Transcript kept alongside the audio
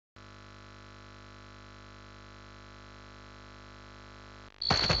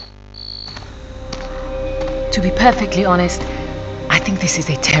To be perfectly honest, I think this is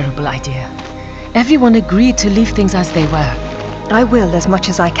a terrible idea. Everyone agreed to leave things as they were. I will as much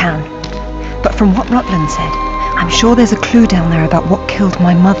as I can. But from what Rutland said, I'm sure there's a clue down there about what killed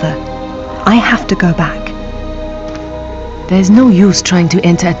my mother. I have to go back. There's no use trying to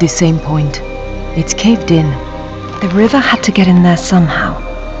enter at this same point. It's caved in. The river had to get in there somehow.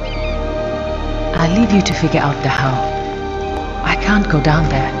 I'll leave you to figure out the how. I can't go down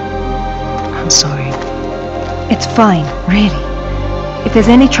there. I'm sorry. It's fine, really. If there's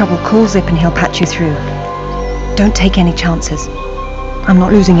any trouble, call Zip and he'll patch you through. Don't take any chances. I'm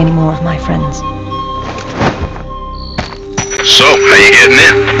not losing any more of my friends. So, how you getting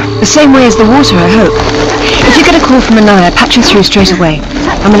in? The same way as the water, I hope. If you get a call from Anaya, patch her through straight away.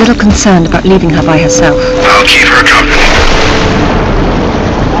 I'm a little concerned about leaving her by herself. I'll keep her company.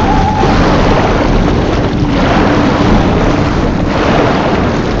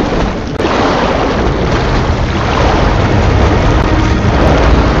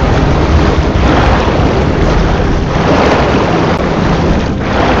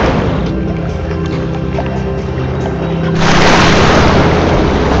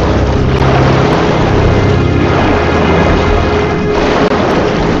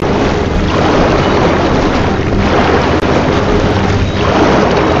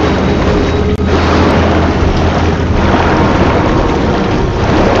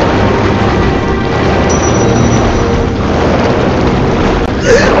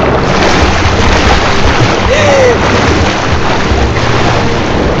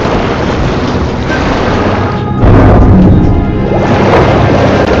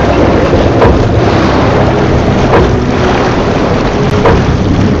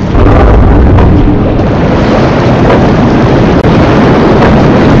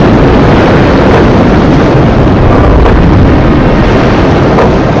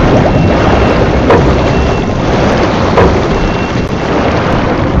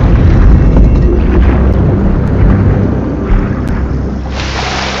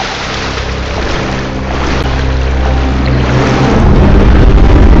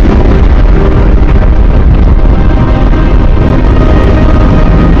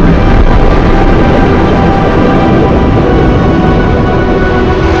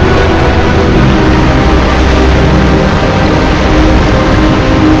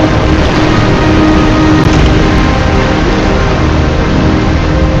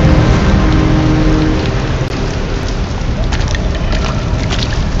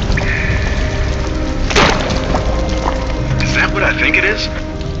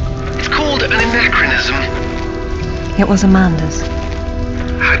 It was Amanda's.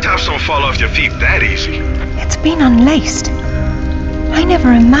 High tops don't fall off your feet that easy. It's been unlaced. I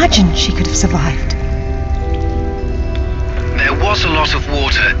never imagined she could have survived. There was a lot of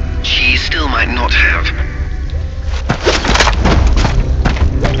water. She still might not have.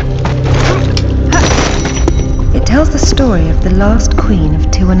 It tells the story of the last queen of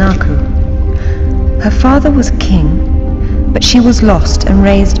Tiwanaku. Her father was king, but she was lost and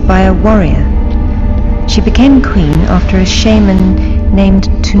raised by a warrior. She became queen after a shaman named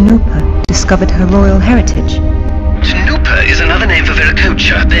Tunupa discovered her royal heritage. Tunupa is another name for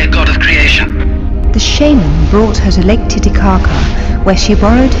Viracocha, their god of creation. The shaman brought her to Lake Titicaca, where she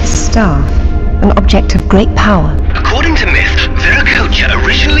borrowed his staff, an object of great power. According to myth, Viracocha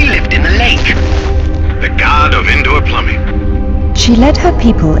originally lived in the lake. The god of indoor plumbing. She led her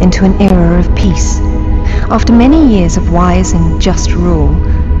people into an era of peace. After many years of wise and just rule,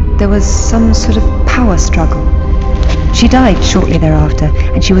 there was some sort of power struggle. She died shortly thereafter,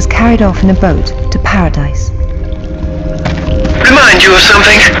 and she was carried off in a boat to paradise. Remind you of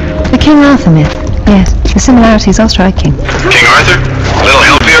something? The King Arthur myth. Yes, the similarities are striking. King Arthur? A little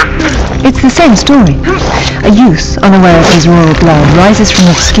help here? It's the same story. A youth, unaware of his royal blood, rises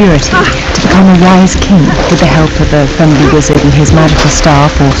from obscurity to become a wise king with the help of a friendly wizard and his magical staff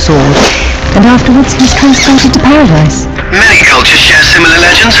or sword, and afterwards he's transported to paradise. Many cultures share similar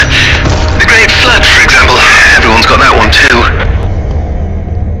legends. The Great Flood, for example. Everyone's got that one too.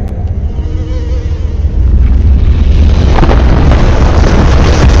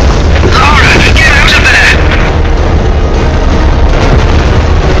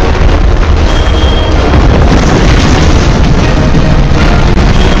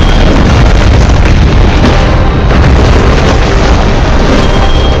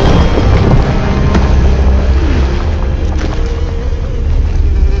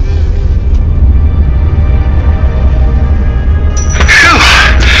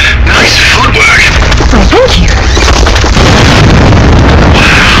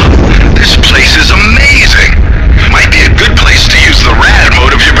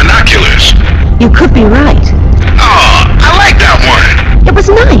 You could be right.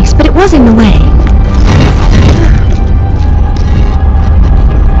 was in the way.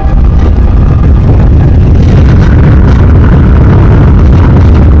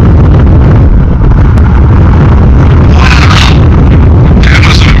 That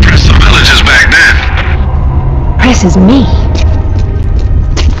must have impressed some villagers back then. Presses me.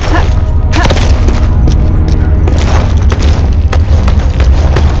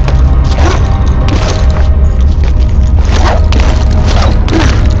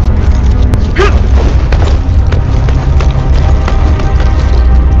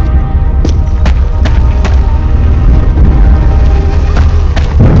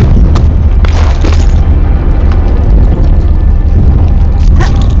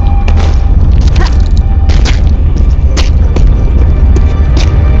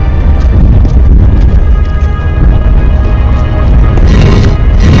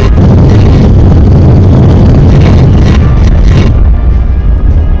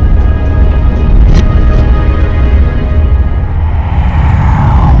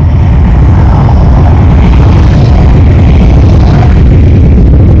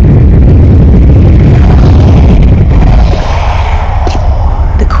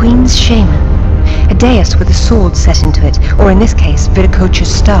 Queen's shaman, a dais with a sword set into it, or in this case, Viracocha's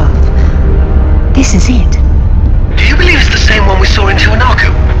staff. This is it. Do you believe it's the same one we saw in Tiwanaku?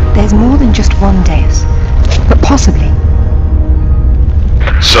 There's more than just one dais, but possibly.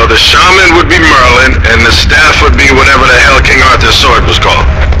 So the shaman would be Merlin, and the staff would be whatever the hell King Arthur's sword was called.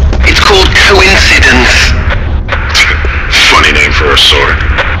 It's called coincidence. Funny name for a sword.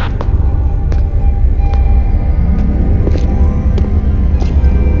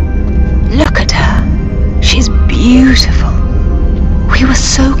 Look at her. She's beautiful. We were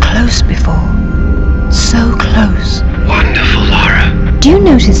so close before. So close. Wonderful, Lara. Do you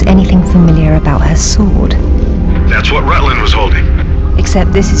notice anything familiar about her sword? That's what Rutland was holding.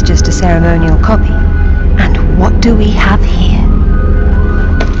 Except this is just a ceremonial copy. And what do we have here?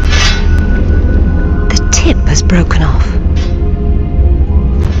 The tip has broken off.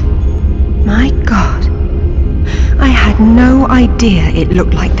 My God. I had no idea it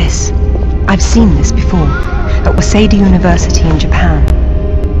looked like this. I've seen this before, at Waseda University in Japan.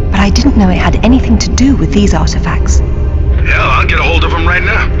 But I didn't know it had anything to do with these artifacts. Hell, I'll get a hold of him right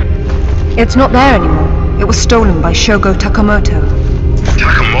now. It's not there anymore. It was stolen by Shogo Takamoto.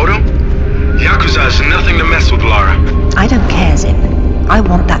 Takamoto? Yakuza is nothing to mess with, Lara. I don't care, Zip. I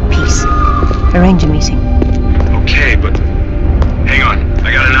want that piece. Arrange a meeting. Okay, but... Hang on.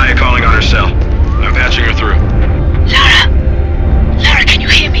 I got Anaya calling on her cell. I'm patching her through. Lara! Lara, can you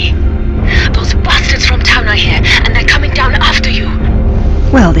hear me? Those bastards from town are here, and they're coming down after you.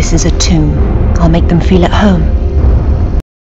 Well, this is a tomb. I'll make them feel at home.